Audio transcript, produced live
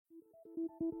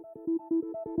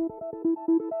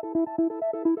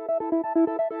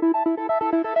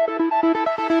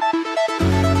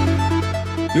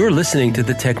You're listening to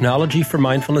the Technology for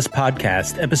Mindfulness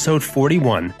podcast, episode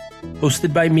 41,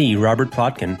 hosted by me, Robert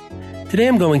Plotkin. Today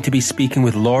I'm going to be speaking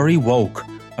with Laurie Wolk,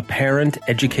 a parent,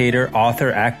 educator,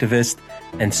 author, activist,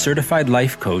 and certified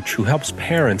life coach who helps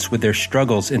parents with their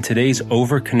struggles in today's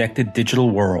over-connected digital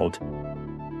world,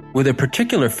 with a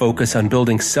particular focus on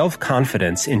building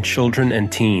self-confidence in children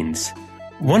and teens.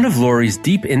 One of Laurie's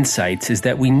deep insights is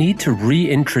that we need to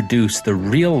reintroduce the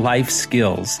real-life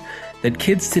skills that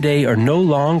kids today are no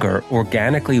longer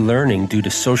organically learning due to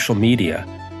social media,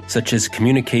 such as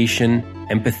communication,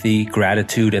 empathy,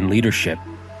 gratitude, and leadership.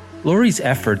 Laurie's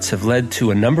efforts have led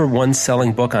to a #1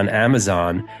 selling book on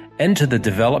Amazon and to the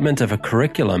development of a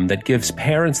curriculum that gives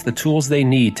parents the tools they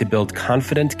need to build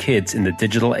confident kids in the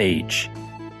digital age.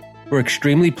 We're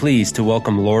extremely pleased to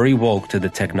welcome Laurie Wolk to the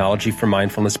Technology for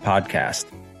Mindfulness podcast.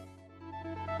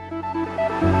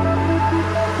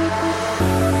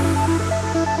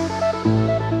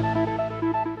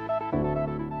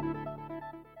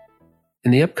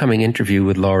 In the upcoming interview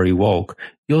with Laurie Wolk,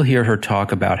 you'll hear her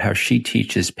talk about how she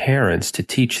teaches parents to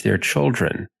teach their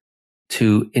children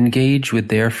to engage with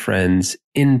their friends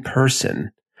in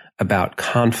person about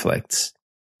conflicts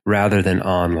rather than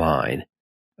online,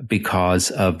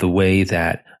 because of the way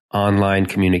that online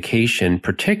communication,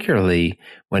 particularly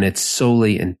when it's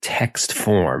solely in text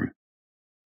form,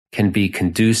 can be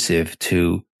conducive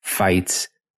to fights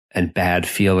and bad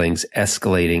feelings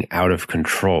escalating out of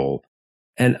control.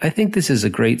 And I think this is a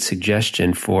great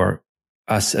suggestion for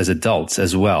us as adults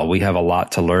as well. We have a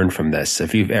lot to learn from this.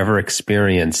 If you've ever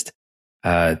experienced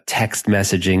text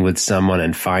messaging with someone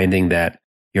and finding that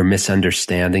you're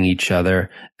misunderstanding each other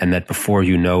and that before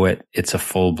you know it, it's a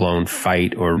full-blown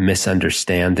fight or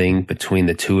misunderstanding between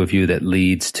the two of you that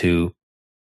leads to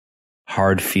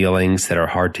hard feelings that are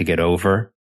hard to get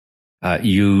over,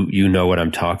 you know what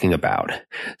I'm talking about.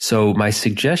 So my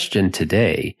suggestion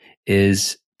today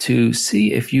is to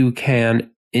see if you can,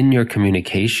 in your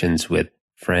communications with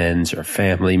friends or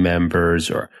family members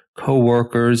or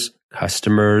coworkers,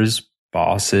 customers,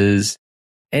 bosses,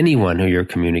 anyone who you're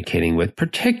communicating with,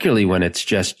 particularly when it's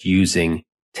just using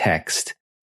text,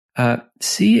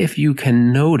 see if you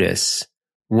can notice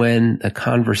when a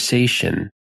conversation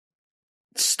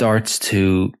starts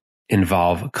to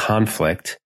involve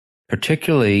conflict,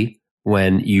 particularly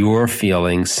when you're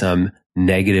feeling some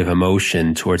negative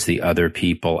emotion towards the other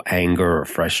people, anger or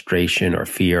frustration or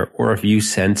fear, or if you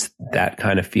sense that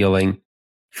kind of feeling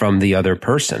from the other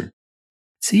person.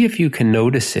 See if you can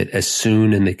notice it as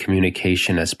soon in the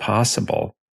communication as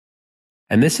possible.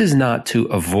 And this is not to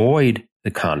avoid the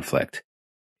conflict.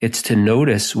 It's to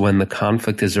notice when the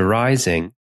conflict is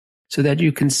arising so that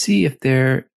you can see if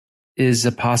there is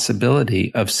a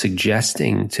possibility of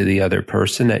suggesting to the other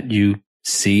person that you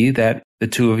see that the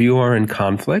two of you are in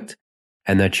conflict,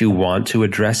 and that you want to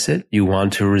address it, you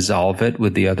want to resolve it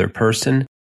with the other person,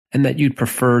 and that you'd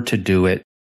prefer to do it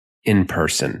in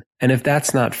person. And if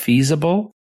that's not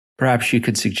feasible, perhaps you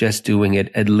could suggest doing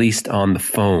it at least on the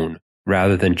phone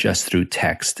rather than just through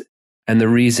text. And the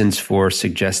reasons for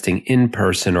suggesting in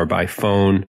person or by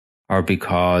phone are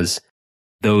because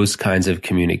those kinds of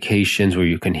communications where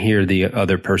you can hear the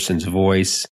other person's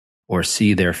voice or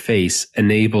see their face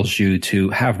enables you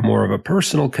to have more of a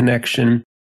personal connection,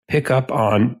 pick up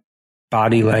on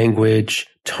body language,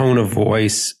 tone of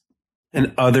voice,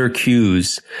 and other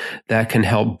cues that can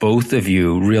help both of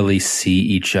you really see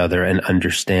each other and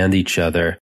understand each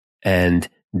other and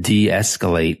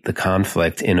de-escalate the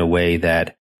conflict in a way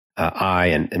that I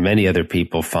and many other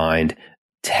people find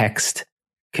text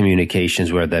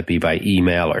communications, whether that be by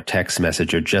email or text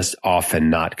message, are just often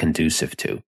not conducive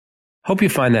to. Hope you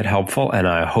find that helpful, and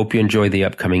I hope you enjoy the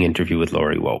upcoming interview with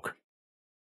Laurie Wolk.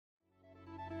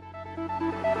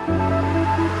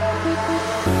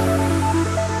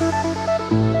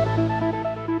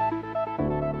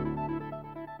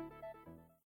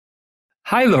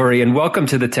 Hi, Laurie, and welcome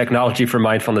to the Technology for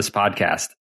Mindfulness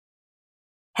podcast.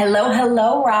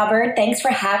 Hello, Robert. Thanks for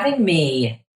having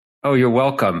me. Oh, you're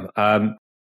welcome.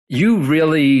 You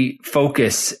really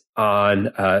focus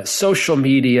on social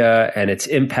media and its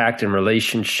impact and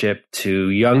relationship to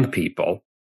young people,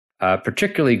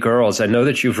 particularly girls. I know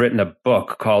that you've written a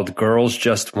book called Girls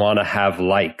Just Want to Have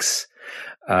Likes.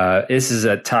 This is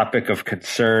a topic of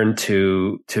concern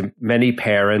to many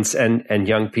parents and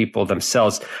young people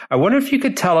themselves. I wonder if you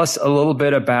could tell us a little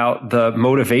bit about the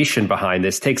motivation behind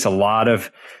this. It takes a lot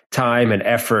of time and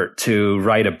effort to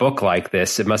write a book like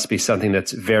this. It must be something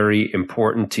that's very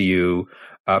important to you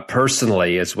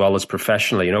personally as well as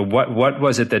professionally. What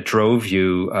was it that drove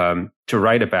you to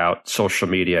write about social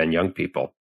media and young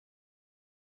people?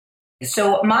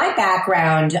 So my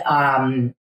background,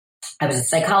 I was a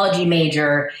psychology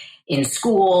major in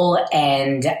school,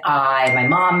 and my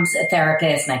mom's a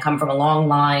therapist, and I come from a long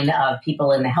line of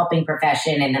people in the helping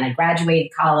profession. And then I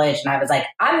graduated college, and I was like,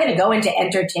 I'm going to go into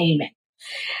entertainment.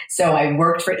 So I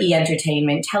worked for E!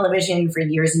 Entertainment Television for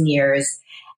years and years.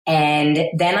 And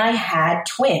then I had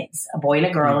twins, a boy and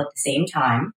a girl at the same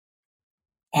time.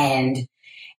 And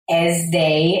as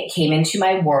they came into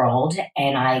my world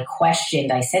and I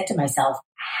said to myself,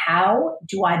 how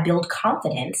do I build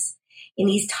confidence in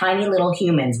these tiny little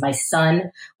humans? My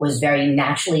son was very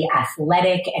naturally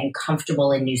athletic and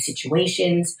comfortable in new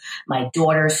situations. My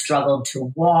daughter struggled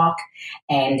to walk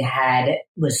and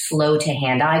was slow to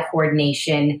hand-eye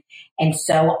coordination. And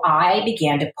so I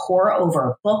began to pore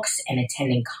over books and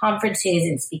attending conferences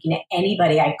and speaking to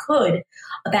anybody I could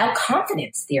about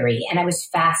confidence theory. And I was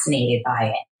fascinated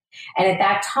by it. And at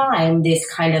that time, this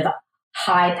kind of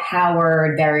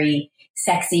high-powered, very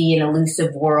sexy and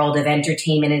elusive world of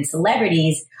entertainment and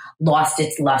celebrities lost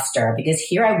its luster, because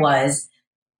here I was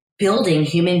building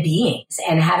human beings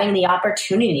and having the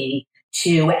opportunity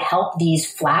to help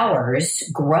these flowers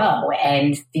grow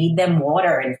and feed them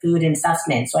water and food and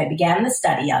sustenance. So I began the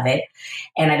study of it,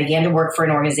 and I began to work for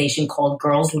an organization called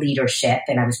Girls Leadership,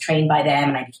 and I was trained by them,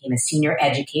 and I became a senior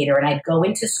educator, and I'd go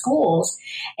into schools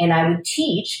and I would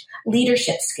teach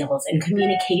leadership skills and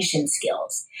communication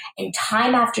skills. And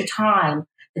time after time,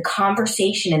 the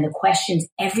conversation and the questions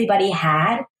everybody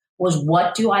had was,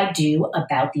 what do I do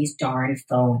about these darn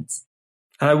phones?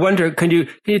 I wonder, can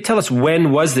you tell us,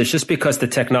 when was this? Just because the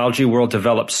technology world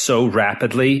developed so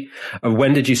rapidly,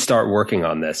 when did you start working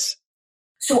on this?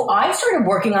 So I started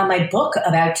working on my book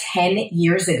about 10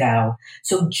 years ago.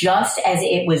 So just as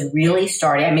it was really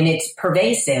starting, I mean, it's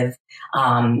pervasive,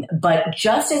 but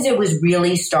just as it was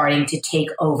really starting to take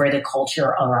over the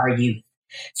culture of our youth.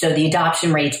 So the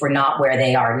adoption rates were not where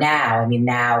they are now. I mean,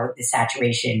 now the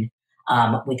saturation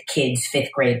with kids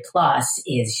 5th grade plus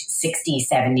is 60,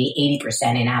 70,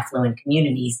 80% in affluent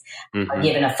communities are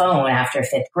given a phone after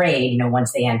 5th grade,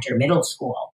 once they enter middle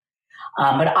school.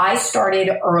 But I started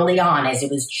early on as it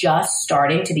was just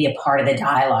starting to be a part of the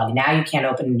dialogue. Now you can't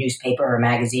open a newspaper or a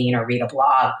magazine or read a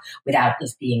blog without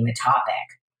this being the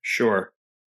topic. Sure.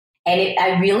 And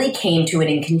I really came to it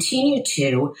and continue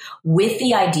to with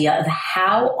the idea of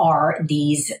how are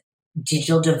these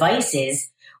digital devices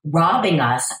robbing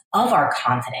us of our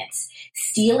confidence,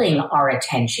 stealing our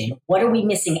attention? What are we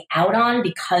missing out on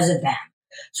because of them?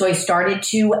 So I started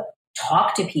to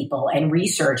talk to people and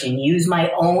research and use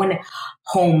my own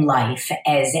home life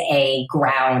as a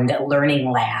ground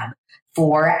learning lab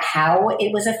for how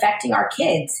it was affecting our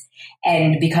kids.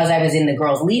 And because I was in the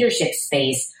girls' leadership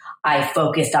space, I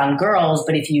focused on girls,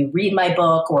 but if you read my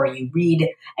book or you read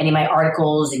any of my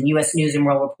articles in U.S. News and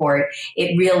World Report,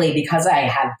 it really, because I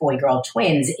have boy-girl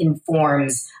twins,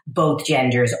 informs both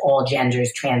genders, all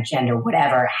genders, transgender,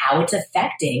 whatever, how it's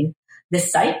affecting the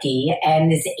psyche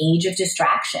and this age of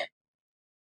distraction.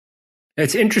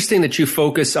 It's interesting that you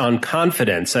focus on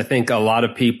confidence. I think a lot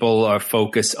of people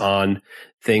focus on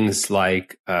things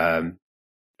like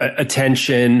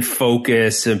attention,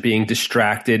 focus, and being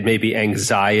distracted, maybe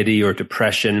anxiety or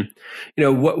depression.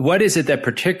 What is it that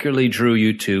particularly drew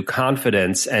you to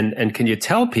confidence? And can you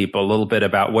tell people a little bit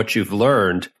about what you've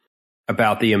learned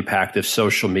about the impact of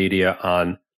social media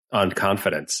on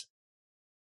confidence?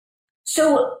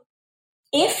 So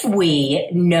if we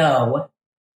know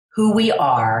who we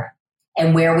are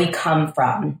and where we come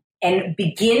from and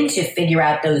begin to figure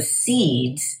out those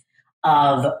seeds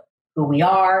of who we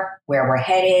are, where we're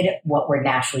headed, what we're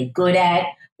naturally good at,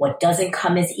 what doesn't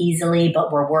come as easily,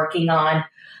 but we're working on,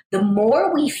 the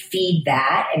more we feed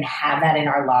that and have that in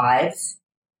our lives,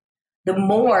 the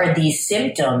more these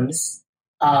symptoms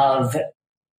of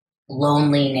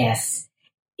loneliness,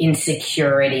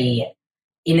 insecurity,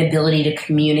 inability to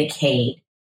communicate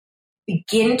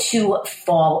begin to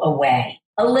fall away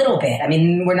a little bit. I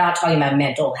mean, we're not talking about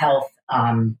mental health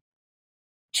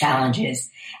challenges.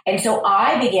 And so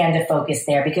I began to focus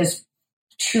there because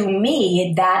to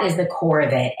me, that is the core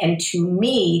of it. And to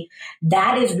me,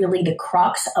 that is really the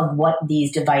crux of what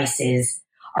these devices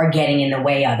are getting in the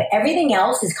way of. Everything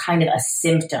else is kind of a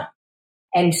symptom.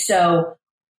 And so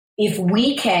if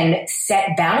we can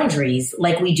set boundaries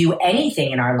like we do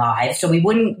anything in our lives, so we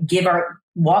wouldn't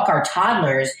walk our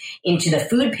toddlers into the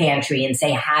food pantry and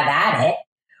say, have at it,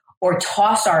 or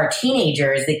toss our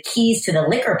teenagers the keys to the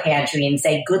liquor pantry and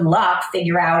say, good luck,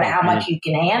 figure out how much you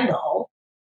can handle.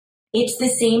 It's the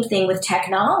same thing with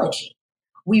technology.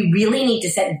 we really need to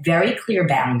set very clear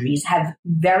boundaries, have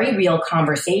very real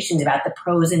conversations about the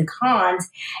pros and cons,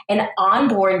 and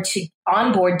onboard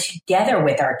together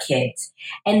with our kids.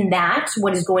 And that's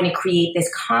what is going to create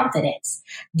this confidence,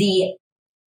 the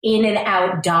in and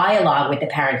out dialogue with the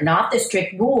parent, not the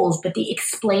strict rules, but the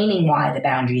explaining why the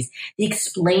boundaries, the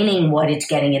explaining what it's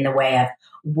getting in the way of,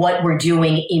 what we're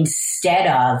doing instead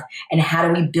of, and how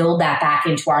do we build that back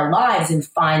into our lives and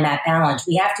find that balance.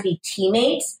 We have to be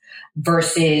teammates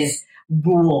versus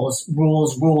rules.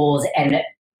 And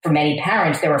for many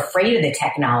parents, they're afraid of the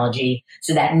technology.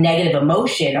 So that negative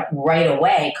emotion right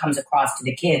away comes across to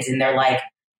the kids. And they're like,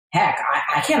 heck,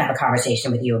 I can't have a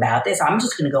conversation with you about this. I'm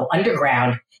just going to go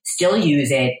underground, still use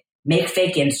it, make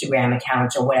fake Instagram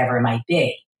accounts or whatever it might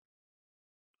be.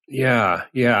 Yeah.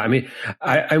 I mean,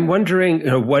 I'm wondering,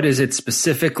 what is it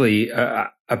specifically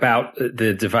about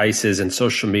the devices and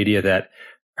social media that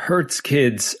hurts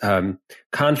kids'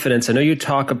 confidence? I know you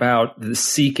talk about the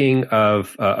seeking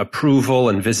of approval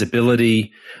and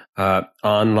visibility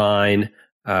online.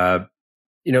 Can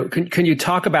you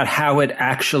talk about how it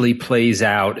actually plays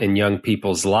out in young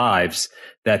people's lives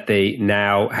that they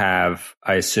now have,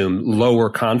 I assume, lower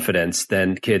confidence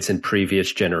than kids in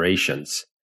previous generations?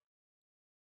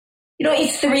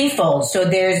 It's threefold. So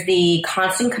there's the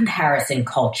constant comparison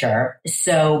culture.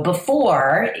 So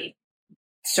before,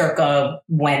 circa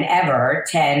whenever,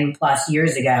 10 plus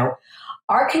years ago,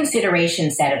 our consideration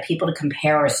set of people to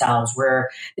compare ourselves were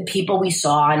the people we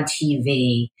saw on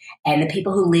TV and the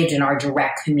people who lived in our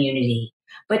direct community.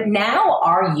 But now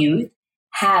our youth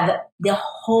have the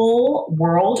whole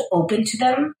world open to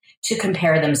them to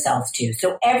compare themselves to.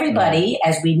 So everybody,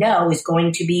 as we know, is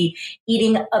going to be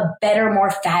eating a better,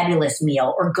 more fabulous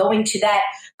meal or going to that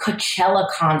Coachella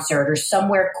concert or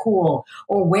somewhere cool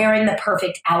or wearing the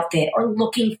perfect outfit or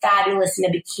looking fabulous in a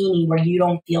bikini where you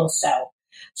don't feel so.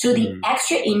 So the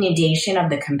extra inundation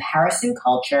of the comparison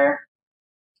culture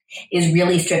is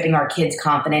really stripping our kids'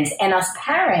 confidence. And us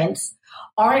parents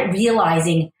aren't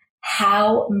realizing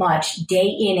how much day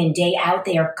in and day out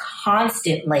they are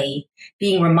constantly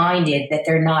being reminded that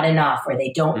they're not enough or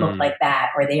they don't look like that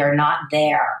or they are not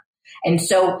there. And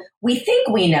so we think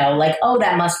we know, like, oh,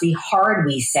 that must be hard,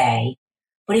 we say.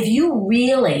 But if you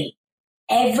really,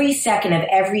 every second of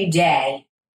every day,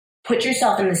 put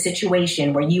yourself in the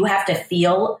situation where you have to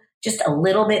feel just a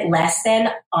little bit less than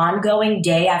ongoing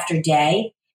day after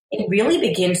day, it really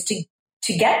begins to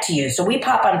get to you. So we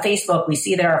pop on Facebook, we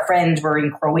see that our friends were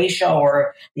in Croatia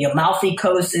or the Amalfi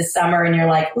Coast this summer, and you're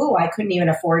like, ooh, I couldn't even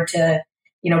afford to,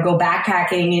 go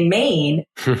backpacking in Maine.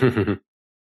 And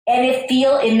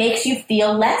it makes you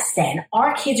feel less than.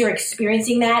 Our kids are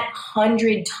experiencing that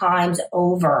 100 times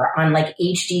over on like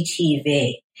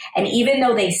HGTV. And even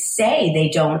though they say they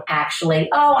don't actually,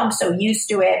 oh, I'm so used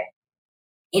to it,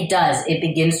 it does. It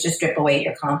begins to strip away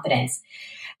your confidence.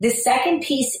 The second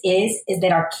piece is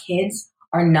that our kids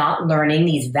are not learning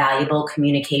these valuable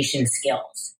communication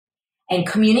skills. And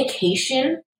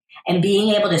communication and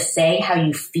being able to say how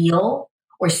you feel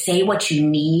or say what you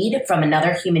need from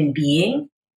another human being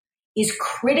is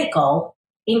critical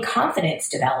in confidence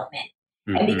development.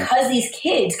 And because these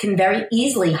kids can very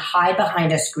easily hide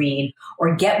behind a screen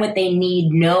or get what they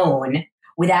need known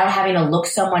without having to look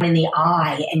someone in the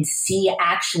eye and see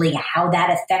actually how that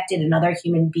affected another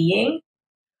human being,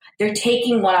 they're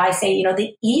taking what I say,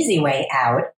 the easy way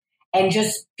out and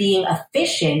just being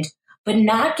efficient, but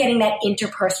not getting that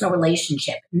interpersonal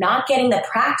relationship, not getting the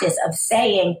practice of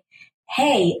saying,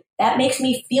 hey, that makes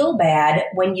me feel bad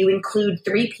when you include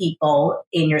 3 people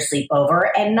in your sleepover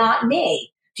and not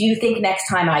me. Do you think next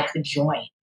time I could join?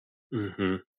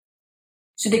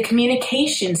 So the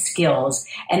communication skills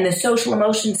and the social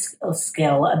emotion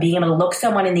skill of being able to look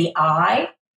someone in the eye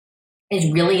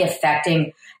is really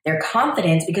affecting their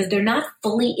confidence because they're not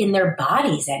fully in their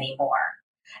bodies anymore.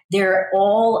 They're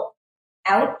all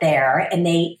out there and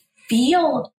they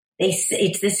feel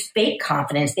it's this fake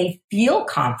confidence. They feel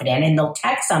confident and they'll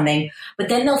text something, but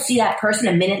then they'll see that person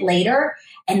a minute later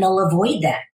and they'll avoid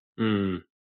them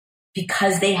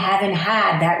because they haven't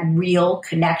had that real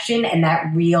connection and that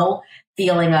real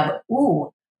feeling of,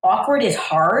 ooh, awkward is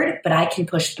hard, but I can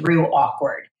push through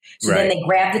awkward. So then they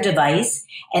grab the device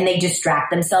and they distract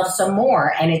themselves some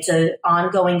more. And it's an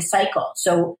ongoing cycle.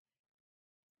 So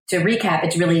to recap,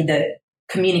 it's really the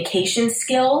communication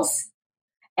skills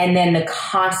and then the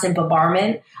constant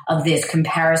bombardment of this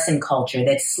comparison culture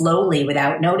that slowly,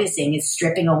 without noticing, is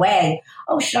stripping away.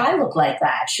 Oh, should I look like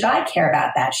that? Should I care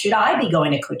about that? Should I be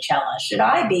going to Coachella? Should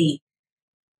I be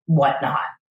whatnot?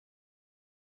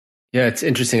 Yeah, it's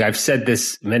interesting. I've said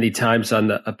this many times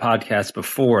on a podcast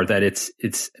before that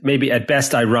it's maybe at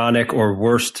best ironic or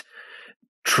worst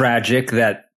tragic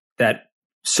that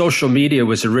social media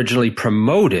was originally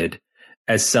promoted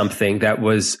as something that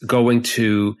was going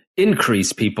to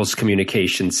increase people's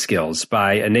communication skills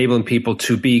by enabling people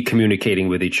to be communicating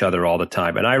with each other all the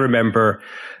time. And I remember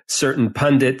certain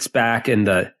pundits back in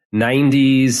the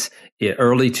 90s,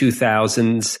 early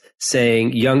 2000s,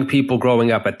 saying young people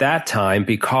growing up at that time,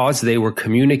 because they were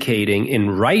communicating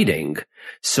in writing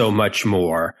so much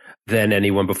more than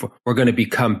anyone before, were going to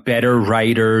become better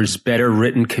writers, better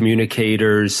written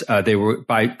communicators. They were,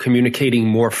 by communicating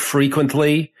more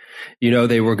frequently,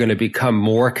 they were going to become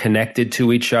more connected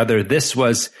to each other. This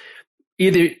was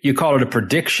either you call it a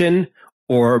prediction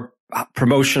or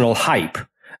promotional hype.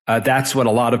 That's what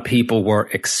a lot of people were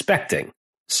expecting,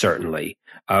 certainly,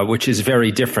 which is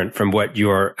very different from what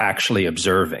you're actually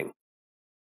observing.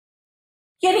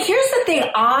 Yeah, here's the thing.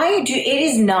 It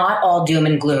is not all doom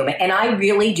and gloom. And I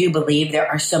really do believe there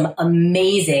are some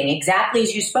amazing, exactly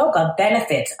as you spoke of,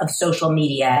 benefits of social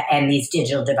media and these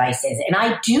digital devices. And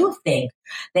I do think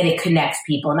that it connects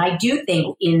people. And I do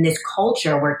think in this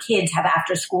culture where kids have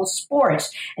after school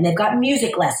sports and they've got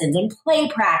music lessons and play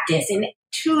practice and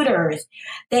tutors,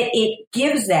 that it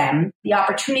gives them the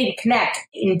opportunity to connect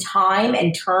in time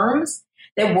and terms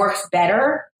that works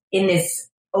better in this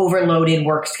overloaded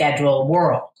work schedule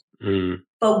world.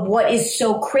 But what is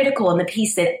so critical, and the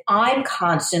piece that I'm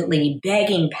constantly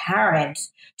begging parents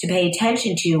to pay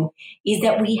attention to, is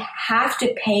that we have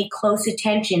to pay close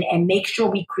attention and make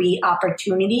sure we create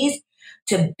opportunities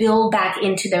to build back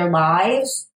into their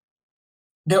lives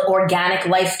the organic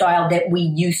lifestyle that we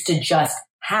used to just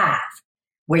have,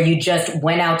 where you just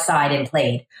went outside and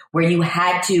played, where you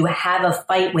had to have a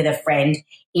fight with a friend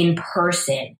in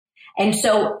person. And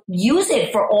so use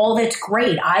it for all that's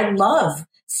great. I love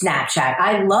Snapchat.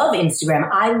 I love Instagram.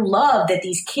 I love that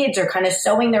these kids are kind of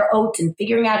sowing their oats and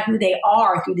figuring out who they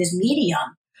are through this medium.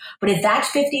 But if that's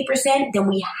 50%, then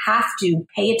we have to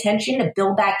pay attention to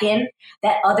build back in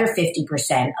that other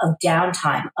 50% of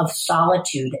downtime, of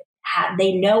solitude.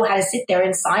 They know how to sit there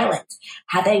in silence,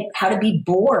 how to be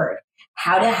bored,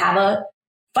 how to have a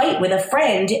fight with a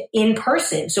friend in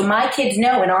person. So my kids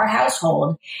know in our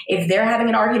household, if they're having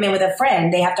an argument with a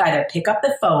friend, they have to either pick up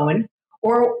the phone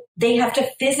or they have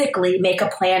to physically make a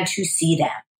plan to see them.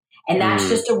 And that's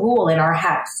just a rule in our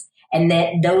house. And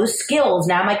that those skills,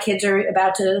 now my kids are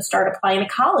about to start applying to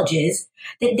colleges,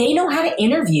 that they know how to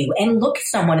interview and look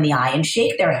someone in the eye and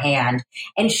shake their hand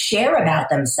and share about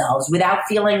themselves without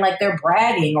feeling like they're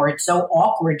bragging or it's so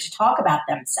awkward to talk about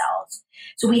themselves.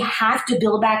 So we have to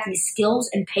build back these skills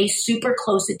and pay super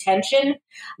close attention,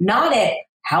 not at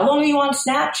how long are you on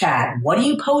Snapchat? What are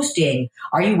you posting?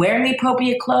 Are you wearing the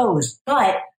appropriate clothes?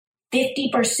 But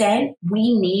 50%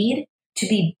 we need to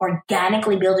be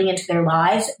organically building into their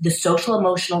lives the social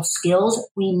emotional skills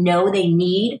we know they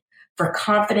need for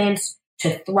confidence,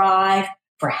 to thrive,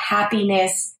 for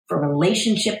happiness, for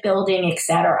relationship building,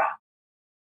 etc.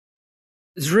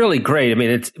 It's really great. I mean,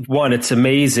 it's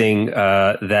amazing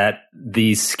that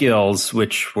these skills,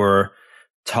 which were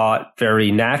taught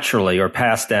very naturally or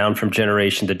passed down from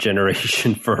generation to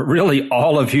generation for really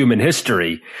all of human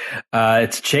history,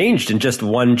 it's changed in just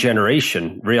one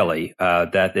generation, really,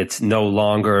 that it's no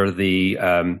longer the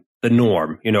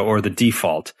norm, or the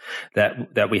default,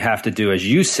 that we have to do, as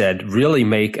you said, really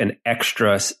make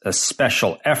a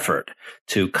special effort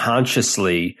to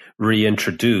consciously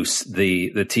reintroduce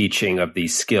the teaching of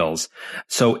these skills.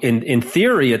 So in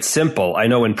theory, it's simple. I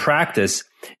know in practice,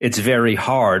 it's very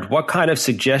hard. What kind of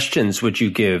suggestions would you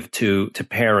give to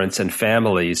parents and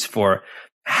families for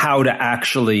how to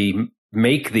actually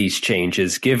make these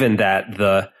changes, given that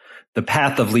the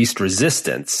path of least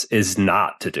resistance is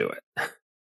not to do it?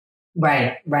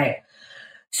 Right.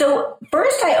 So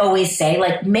first, I always say,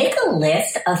 make a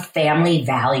list of family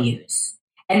values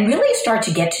and really start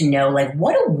to get to know,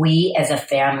 what do we as a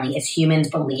family, as humans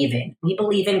believe in? We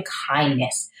believe in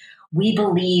kindness. We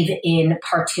believe in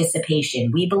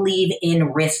participation. We believe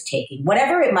in risk taking,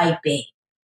 whatever it might be.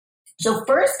 So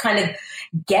first, kind of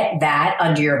get that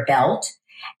under your belt.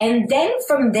 And then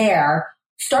from there,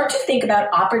 start to think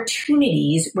about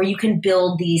opportunities where you can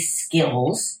build these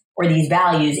skills or these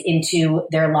values into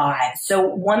their lives. So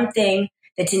one thing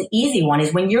that's an easy one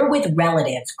is when you're with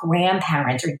relatives,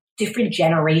 grandparents, or different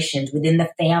generations within the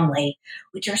family,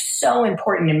 which are so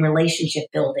important in relationship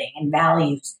building and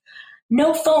values.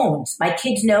 No phones. My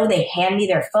kids know they hand me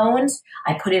their phones.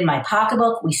 I put it in my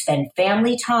pocketbook. We spend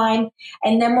family time.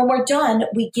 And then when we're done,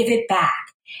 we give it back.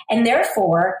 And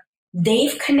therefore,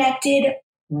 they've connected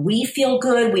we feel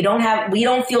good. We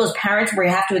don't feel as parents where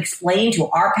we have to explain to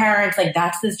our parents, like,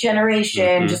 that's this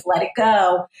generation, just let it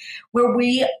go. Where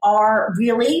we are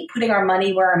really putting our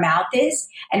money where our mouth is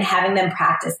and having them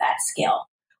practice that skill.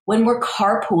 When we're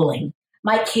carpooling,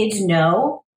 my kids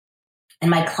know,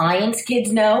 and my clients'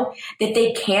 kids know, that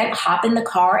they can't hop in the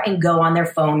car and go on their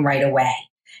phone right away.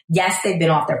 Yes, they've been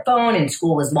off their phone and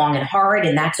school was long and hard,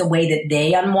 and that's a way that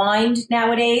they unwind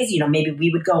nowadays. Maybe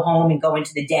we would go home and go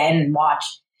into the den and watch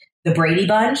the Brady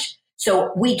Bunch.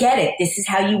 So we get it. This is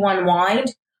how you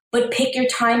unwind, but pick your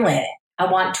time limit.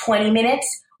 I want 20 minutes.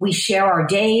 We share our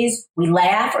days, we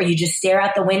laugh, or you just stare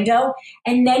out the window,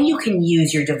 and then you can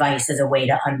use your device as a way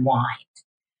to unwind.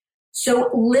 So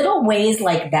little ways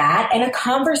like that, and a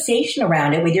conversation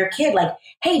around it with your kid, like,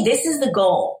 hey, this is the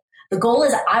goal. The goal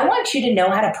is I want you to know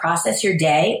how to process your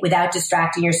day without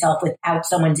distracting yourself without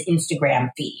someone's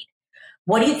Instagram feed.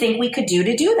 What do you think we could do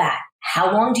to do that?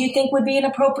 How long do you think would be an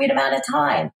appropriate amount of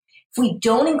time? If we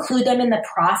don't include them in the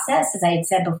process, as I had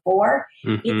said before,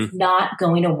 it's not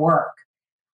going to work.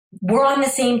 We're on the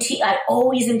same team. I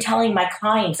always am telling my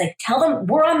clients, like, tell them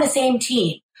we're on the same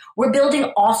team. We're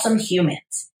building awesome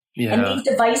humans. Yeah. And these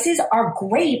devices are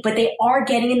great, but they are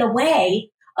getting in the way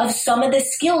of some of the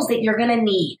skills that you're going to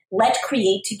need. Let's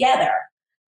create together.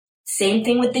 Same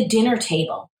thing with the dinner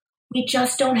table. We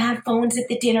just don't have phones at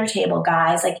the dinner table,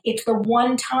 guys. Like, it's the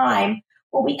one time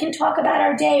where we can talk about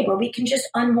our day, where we can just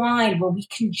unwind, where we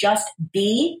can just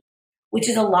be, which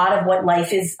is a lot of what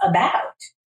life is about.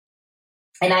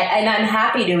 And I'm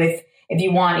happy to, if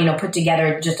you want, put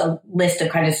together just a list of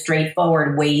kind of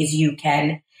straightforward ways you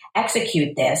can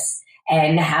execute this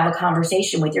and have a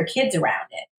conversation with your kids around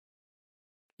it.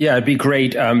 Yeah, it'd be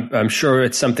great. I'm sure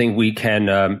it's something we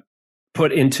can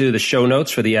put into the show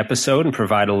notes for the episode and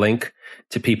provide a link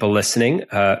to people listening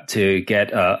to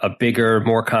get a bigger,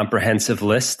 more comprehensive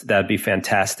list. That'd be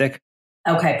fantastic.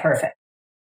 Okay, perfect.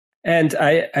 And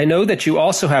I know that you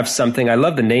also have something. I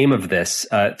love the name of this.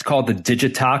 It's called the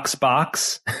Digitox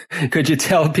box. Could you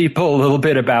tell people a little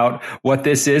bit about what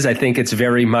this is? I think it's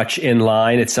very much in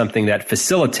line. It's something that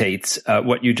facilitates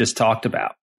what you just talked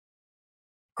about.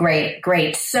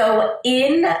 Great. So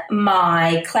in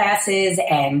my classes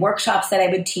and workshops that I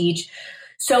would teach,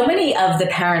 so many of the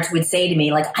parents would say to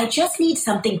me, like, I just need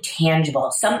something tangible,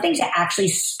 something to actually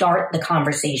start the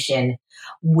conversation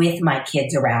with my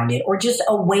kids around it, or just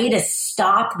a way to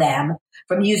stop them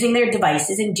from using their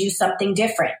devices and do something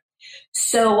different.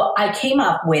 So I came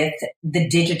up with the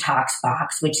Digitox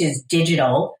box, which is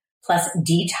digital plus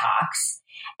detox.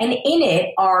 And in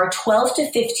it are 12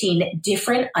 to 15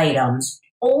 different items,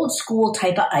 old school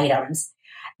type of items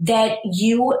that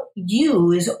you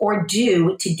use or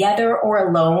do together or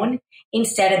alone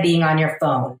instead of being on your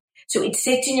phone. So it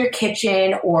sits in your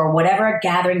kitchen or whatever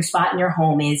gathering spot in your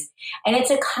home is. And it's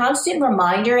a constant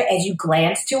reminder as you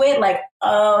glance to it, like,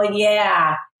 oh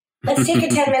yeah, let's take a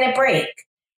 10-minute break.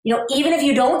 Even if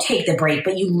you don't take the break,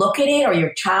 but you look at it or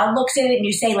your child looks at it and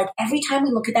you say, like, every time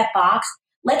we look at that box,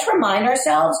 let's remind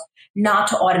ourselves not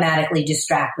to automatically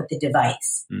distract with the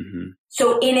device.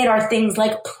 So in it are things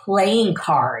like playing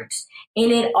cards.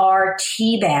 In it are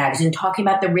tea bags and talking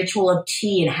about the ritual of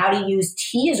tea and how to use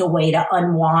tea as a way to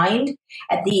unwind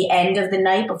at the end of the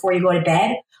night before you go to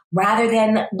bed, rather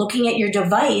than looking at your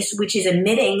device, which is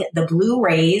emitting the blue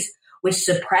rays, which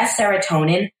suppress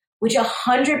serotonin, which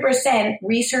 100%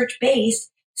 research-based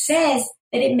says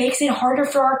that it makes it harder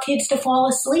for our kids to fall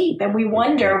asleep. And we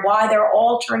wonder why they're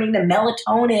all turning to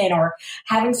melatonin or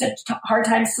having such a hard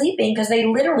time sleeping, because they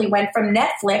literally went from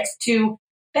Netflix to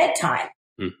bedtime.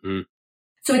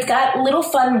 So it's got little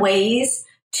fun ways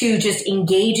to just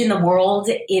engage in the world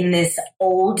in this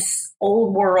old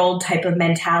world type of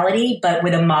mentality, but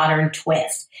with a modern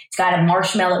twist. It's got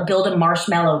build a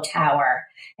marshmallow tower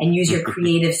and use your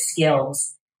creative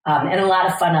skills. And a lot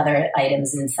of fun other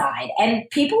items inside. And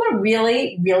people are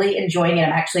really, really enjoying it.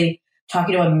 I'm actually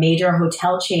talking to a major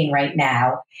hotel chain right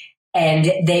now,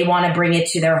 and they want to bring it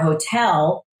to their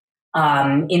hotel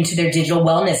into their digital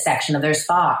wellness section of their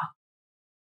spa.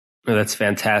 Oh, that's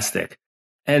fantastic.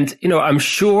 And, I'm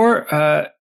sure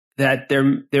that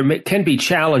there can be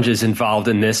challenges involved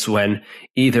in this when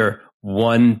either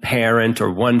one parent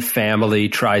or one family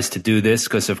tries to do this,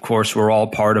 because of course we're all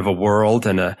part of a world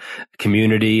and a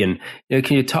community. And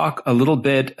can you talk a little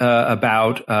bit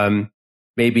about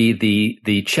maybe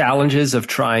the challenges of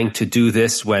trying to do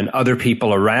this when other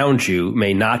people around you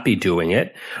may not be doing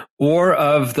it, or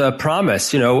of the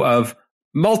promise, of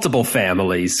multiple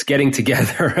families getting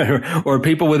together or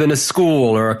people within a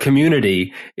school or a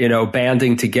community,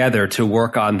 banding together to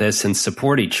work on this and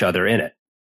support each other in it?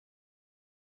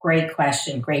 Great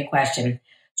question.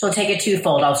 So I'll take it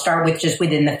twofold. I'll start with just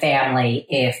within the family.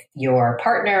 If your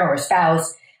partner or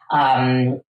spouse,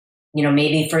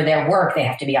 maybe for their work, they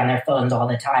have to be on their phones all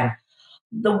the time.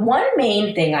 The one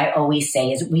main thing I always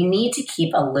say is we need to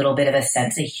keep a little bit of a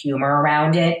sense of humor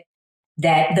around it.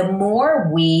 That the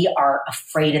more we are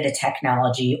afraid of the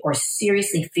technology or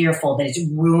seriously fearful that it's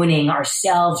ruining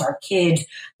ourselves, our kids,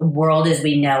 the world as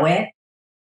we know it,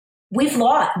 we've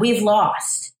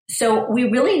lost. So we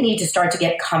really need to start to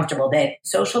get comfortable that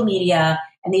social media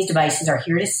and these devices are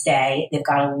here to stay. They've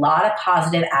got a lot of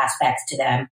positive aspects to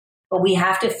them, but we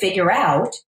have to figure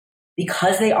out,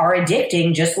 because they are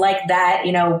addicting, just like that,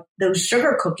 those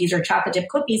sugar cookies or chocolate chip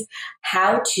cookies,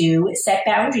 how to set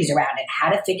boundaries around it, how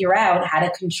to figure out how to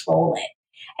control it,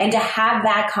 and to have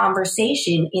that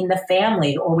conversation in the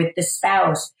family or with the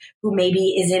spouse who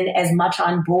maybe isn't as much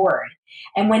on board.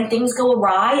 And when things go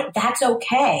awry, that's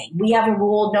okay. We have a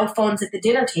rule, no phones at the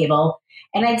dinner table.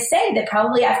 And I'd say that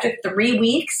probably after 3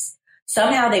 weeks,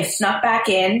 somehow they've snuck back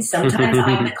in. Sometimes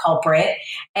I'm the culprit.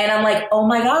 And I'm like, oh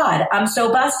my God, I'm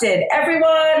so busted.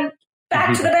 Everyone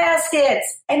back to the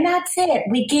baskets. And that's it.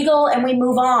 We giggle and we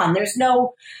move on. There's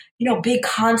no, big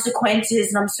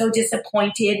consequences. And I'm so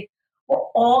disappointed. We're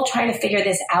all trying to figure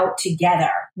this out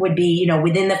together, would be,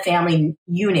 within the family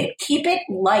unit. Keep it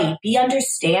light. Be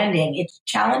understanding. It's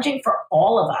challenging for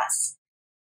all of us.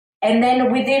 And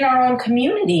then within our own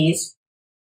communities,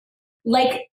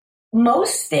 like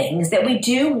most things, that we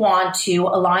do want to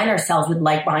align ourselves with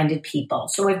like-minded people.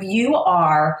 So if you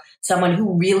are someone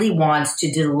who really wants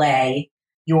to delay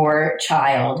your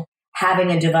child having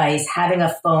a device, having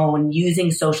a phone,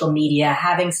 using social media,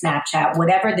 having Snapchat,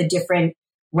 whatever the different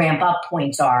ramp up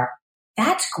points are,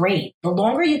 that's great. The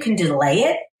longer you can delay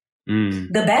it,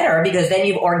 the better, because then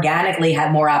you've organically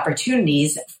had more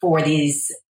opportunities for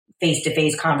these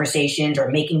face-to-face conversations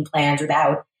or making plans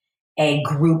without a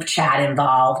group chat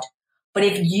involved. But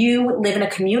if you live in a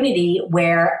community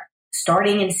where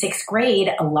starting in 6th grade,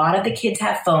 a lot of the kids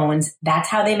have phones, that's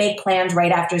how they make plans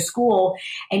right after school,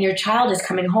 and your child is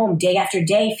coming home day after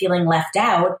day feeling left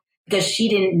out because she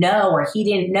didn't know or he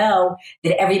didn't know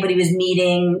that everybody was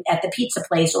meeting at the pizza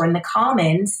place or in the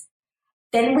commons,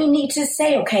 then we need to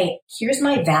say, okay, here's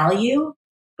my value,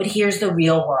 but here's the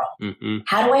real world. Mm-hmm.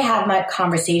 How do I have my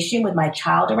conversation with my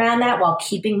child around that while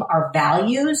keeping our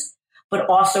values, but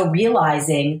also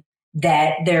realizing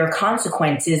that there are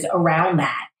consequences around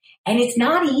that? And it's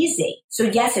not easy. So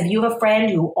yes, if you have a friend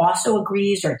who also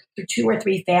agrees, or 2 or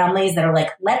 3 families that are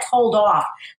like, let's hold off,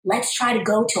 let's try to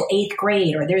go till 8th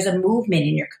grade, or there's a movement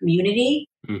in your community,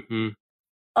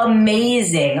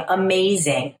 amazing.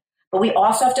 But we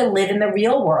also have to live in the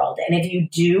real world. And if you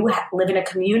do live in a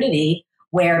community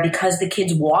where, because the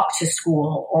kids walk to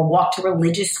school or walk to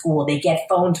religious school, they get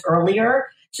phones earlier,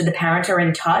 so the parents are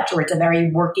in touch, or it's a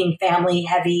very working family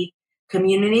heavy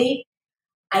community,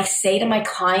 I say to my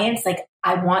clients, like,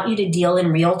 I want you to deal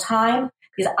in real time,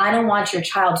 because I don't want your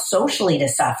child socially to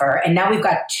suffer. And now we've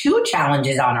got 2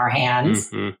 challenges on our hands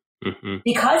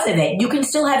because of it. You can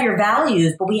still have your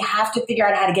values, but we have to figure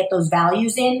out how to get those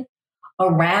values in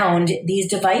around these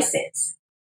devices.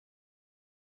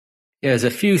 Yeah, there's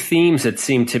a few themes that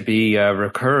seem to be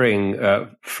recurring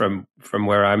from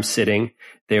where I'm sitting.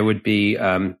 There would be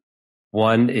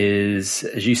one is,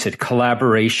 as you said,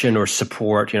 collaboration or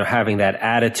support, having that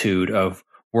attitude of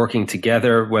working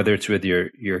together, whether it's with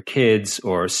your kids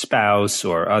or spouse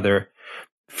or other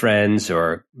friends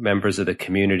or members of the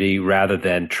community, rather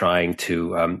than trying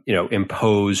to,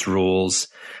 impose rules,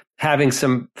 having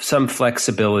some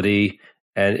flexibility,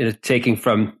 and taking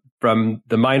from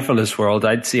the mindfulness world,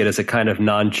 I'd see it as a kind of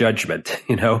non-judgment.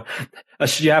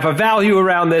 You have a value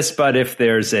around this, but if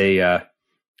there's a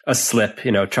slip,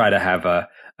 try to have a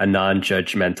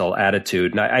non-judgmental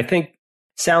attitude. And I think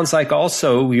sounds like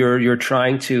also you're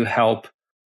trying to help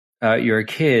your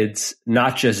kids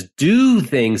not just do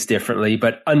things differently,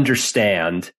 but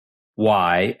understand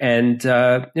why, and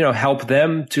help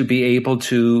them to be able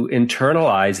to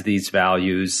internalize these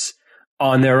values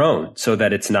on their own, so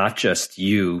that it's not just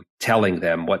you telling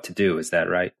them what to do. Is that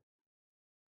right?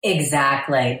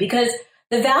 Exactly. Because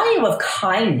the value of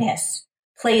kindness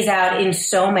plays out in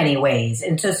so many ways.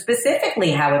 And so specifically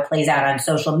how it plays out on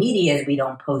social media is we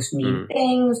don't post mean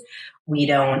things. We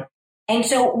don't. And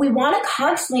so we want to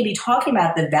constantly be talking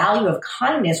about the value of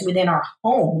kindness within our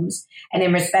homes and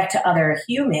in respect to other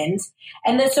humans.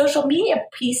 And the social media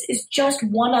piece is just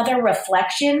one other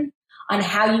reflection on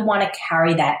how you want to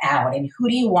carry that out and who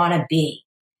do you want to be.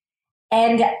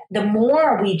 And the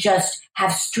more we just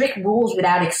have strict rules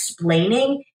without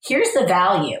explaining, here's the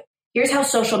value. Here's how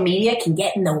social media can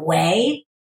get in the way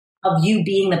of you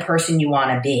being the person you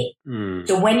want to be.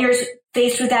 So when you're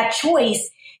faced with that choice,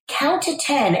 count to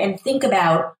 10 and think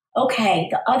about, okay,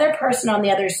 the other person on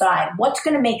the other side, what's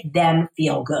going to make them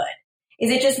feel good?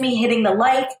 Is it just me hitting the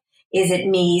like? Is it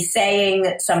me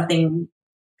saying something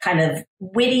kind of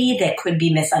witty that could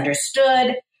be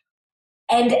misunderstood?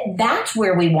 And that's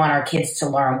where we want our kids to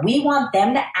learn. We want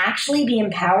them to actually be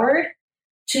empowered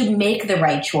to make the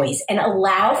right choice and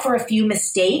allow for a few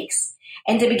mistakes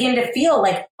and to begin to feel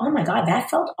like, oh my God, that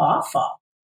felt awful.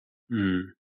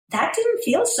 That didn't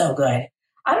feel so good.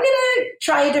 I'm going to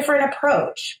try a different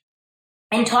approach.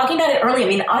 And talking about it early, I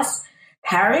mean, us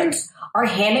parents are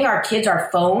handing our kids our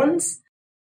phones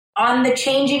on the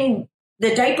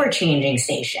diaper changing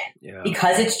station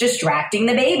because it's distracting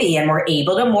the baby and we're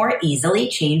able to more easily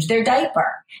change their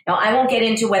diaper. Now, I won't get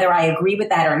into whether I agree with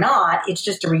that or not. It's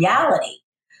just a reality.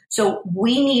 So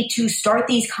we need to start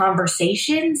these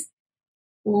conversations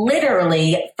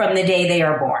literally from the day they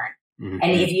are born. Mm-hmm.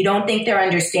 And if you don't think they're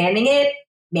understanding it,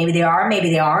 maybe they are, maybe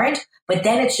they aren't. But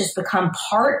then it's just become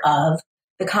part of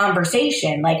the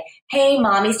conversation. Like, hey,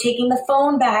 mommy's taking the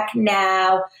phone back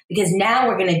now because now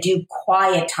we're going to do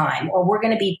quiet time, or we're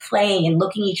going to be playing and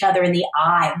looking each other in the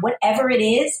eye. Whatever it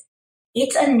is,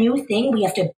 it's a new thing we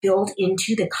have to build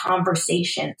into the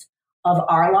conversations of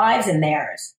our lives and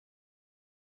theirs.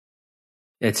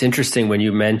 It's interesting when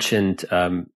you mentioned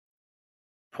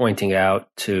pointing out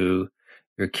to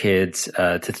your kids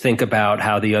to think about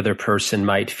how the other person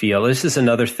might feel. This is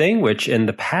another thing which in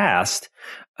the past,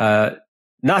 not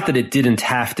that it didn't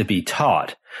have to be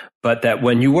taught, but that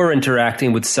when you were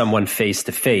interacting with someone face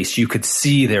to face, you could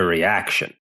see their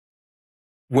reaction.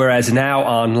 Whereas now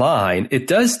online, it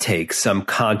does take some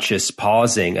conscious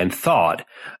pausing and thought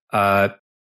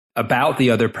about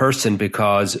the other person,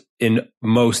 because in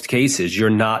most cases, you're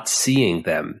not seeing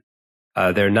them.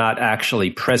 They're not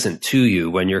actually present to you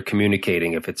when you're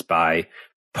communicating, if it's by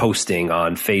posting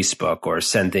on Facebook or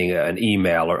sending an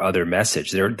email or other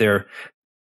message. They're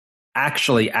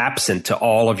actually absent to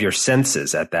all of your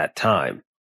senses at that time.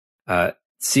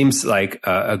 Seems like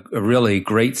a really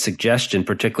great suggestion,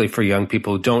 particularly for young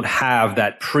people who don't have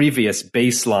that previous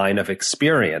baseline of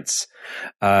experience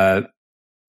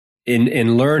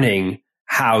in learning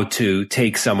how to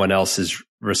take someone else's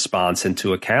response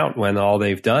into account when all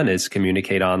they've done is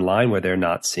communicate online where they're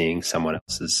not seeing someone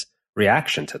else's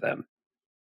reaction to them.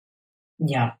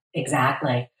 Yeah,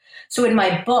 exactly. So in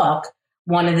my book,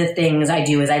 one of the things I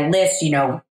do is I list,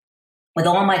 with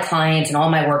all my clients and all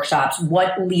my workshops,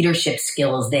 what leadership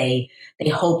skills they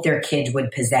hope their kids would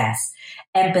possess.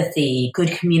 Empathy, good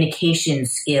communication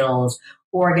skills,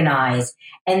 organize,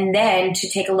 and then to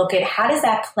take a look at how does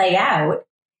that play out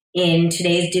in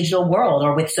today's digital world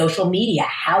or with social media.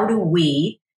 How do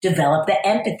we develop the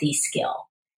empathy skill?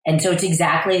 And so it's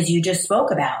exactly as you just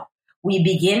spoke about. We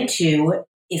begin to,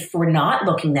 if we're not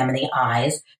looking them in the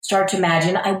eyes, start to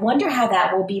imagine, I wonder how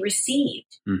that will be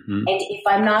received. Mm-hmm. And if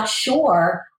I'm not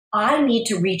sure, I need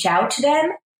to reach out to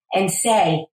them and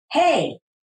say, hey,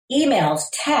 emails,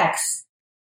 texts,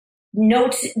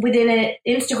 notes within an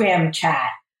Instagram chat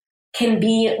can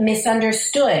be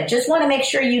misunderstood. Just want to make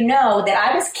sure you know that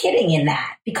I was kidding in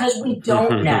that, because we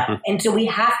don't know. And so we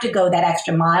have to go that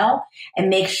extra mile and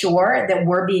make sure that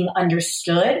we're being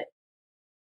understood.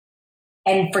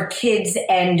 And for kids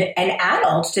and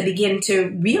adults to begin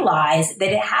to realize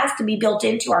that it has to be built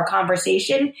into our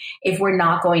conversation if we're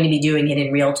not going to be doing it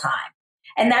in real time.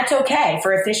 And that's okay.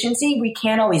 For efficiency, we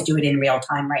can't always do it in real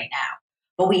time right now.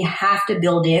 But we have to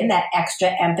build in that extra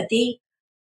empathy.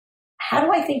 How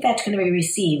do I think that's going to be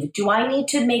received? Do I need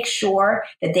to make sure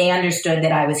that they understood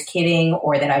that I was kidding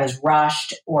or that I was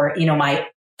rushed or, my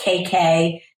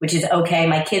KK, which is okay.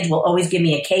 My kids will always give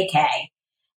me a KK.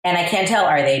 And I can't tell,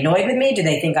 are they annoyed with me? Do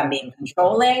they think I'm being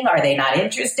controlling? Are they not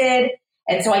interested?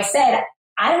 And so I said,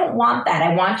 I don't want that.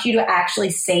 I want you to actually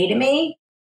say to me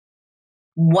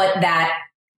what that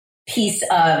piece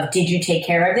of did you take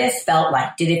care of this felt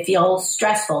like. Did it feel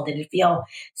stressful? Did it feel...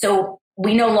 So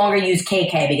we no longer use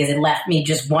KK because it left me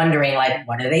just wondering, like,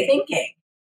 what are they thinking?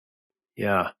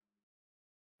 Yeah.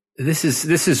 This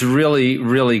is really,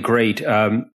 really great.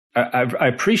 I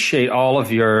appreciate all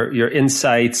of your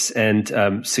insights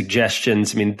and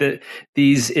suggestions. I mean,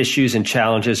 these issues and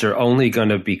challenges are only going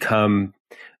to become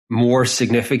more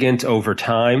significant over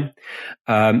time.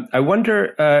 I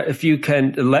wonder if you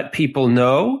can let people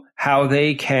know how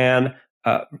they can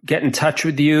get in touch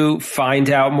with you, find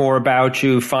out more about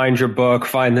you, find your book,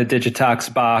 find the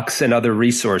Digitox box, and other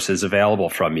resources available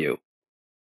from you.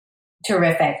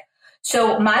 Terrific.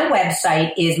 So my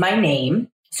website is my name.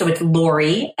 So it's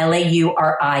Laurie,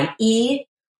 Laurie,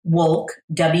 Wolk,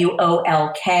 WOLK.com.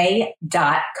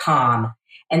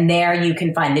 And there you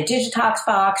can find the Digitox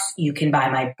box. You can buy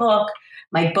my book.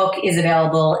 My book is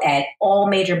available at all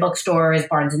major bookstores,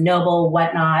 Barnes & Noble,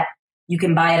 whatnot. You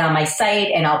can buy it on my site,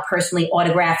 and I'll personally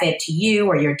autograph it to you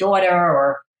or your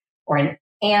daughter or an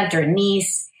aunt or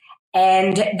niece.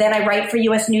 And then I write for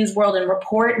U.S. News World and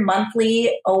Report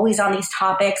monthly, always on these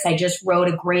topics. I just wrote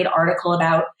a great article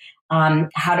about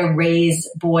how to raise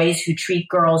boys who treat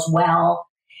girls well.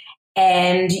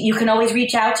 And you can always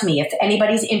reach out to me if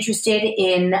anybody's interested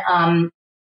in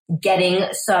getting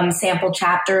some sample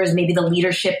chapters, maybe the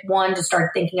leadership one, to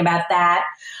start thinking about that.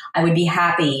 I would be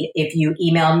happy if you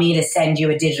emailed me to send you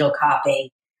a digital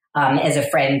copy as a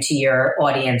friend to your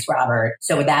audience, Robert.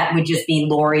 So that would just be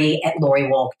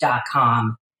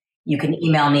Lori@LoriWolk.com. You can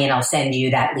email me and I'll send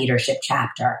you that leadership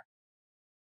chapter.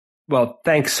 Well,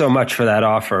 thanks so much for that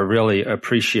offer. Really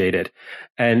appreciate it.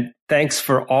 And thanks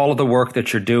for all of the work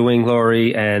that you're doing,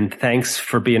 Lori. And thanks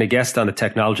for being a guest on the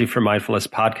Technology for Mindfulness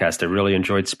podcast. I really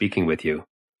enjoyed speaking with you.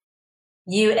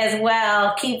 You as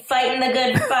well. Keep fighting the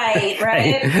good fight,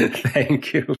 right?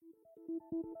 Thank you.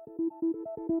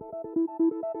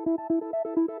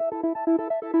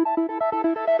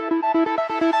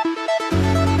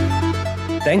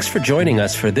 Thanks for joining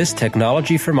us for this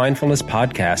Technology for Mindfulness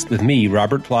podcast with me,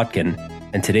 Robert Plotkin,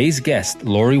 and today's guest,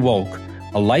 Lori Wolk,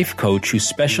 a life coach who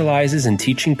specializes in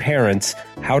teaching parents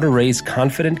how to raise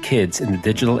confident kids in the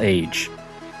digital age.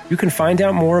 You can find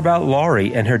out more about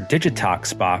Lori and her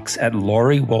Digitox box at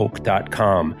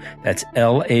LoriWolk.com. That's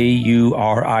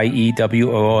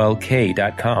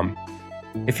LAURIEWOLK.com.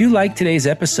 If you liked today's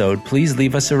episode, please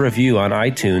leave us a review on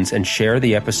iTunes and share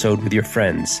the episode with your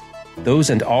friends. Those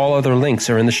and all other links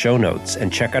are in the show notes,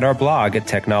 and check out our blog at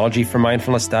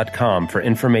technologyformindfulness.com for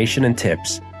information and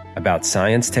tips about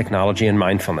science, technology, and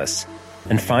mindfulness.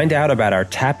 And find out about our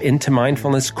Tap Into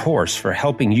Mindfulness course for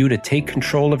helping you to take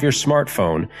control of your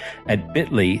smartphone at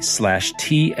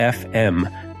bit.ly/TFM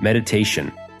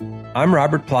meditation. I'm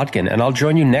Robert Plotkin, and I'll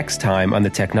join you next time on the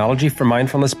Technology for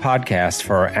Mindfulness podcast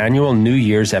for our annual New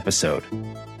Year's episode.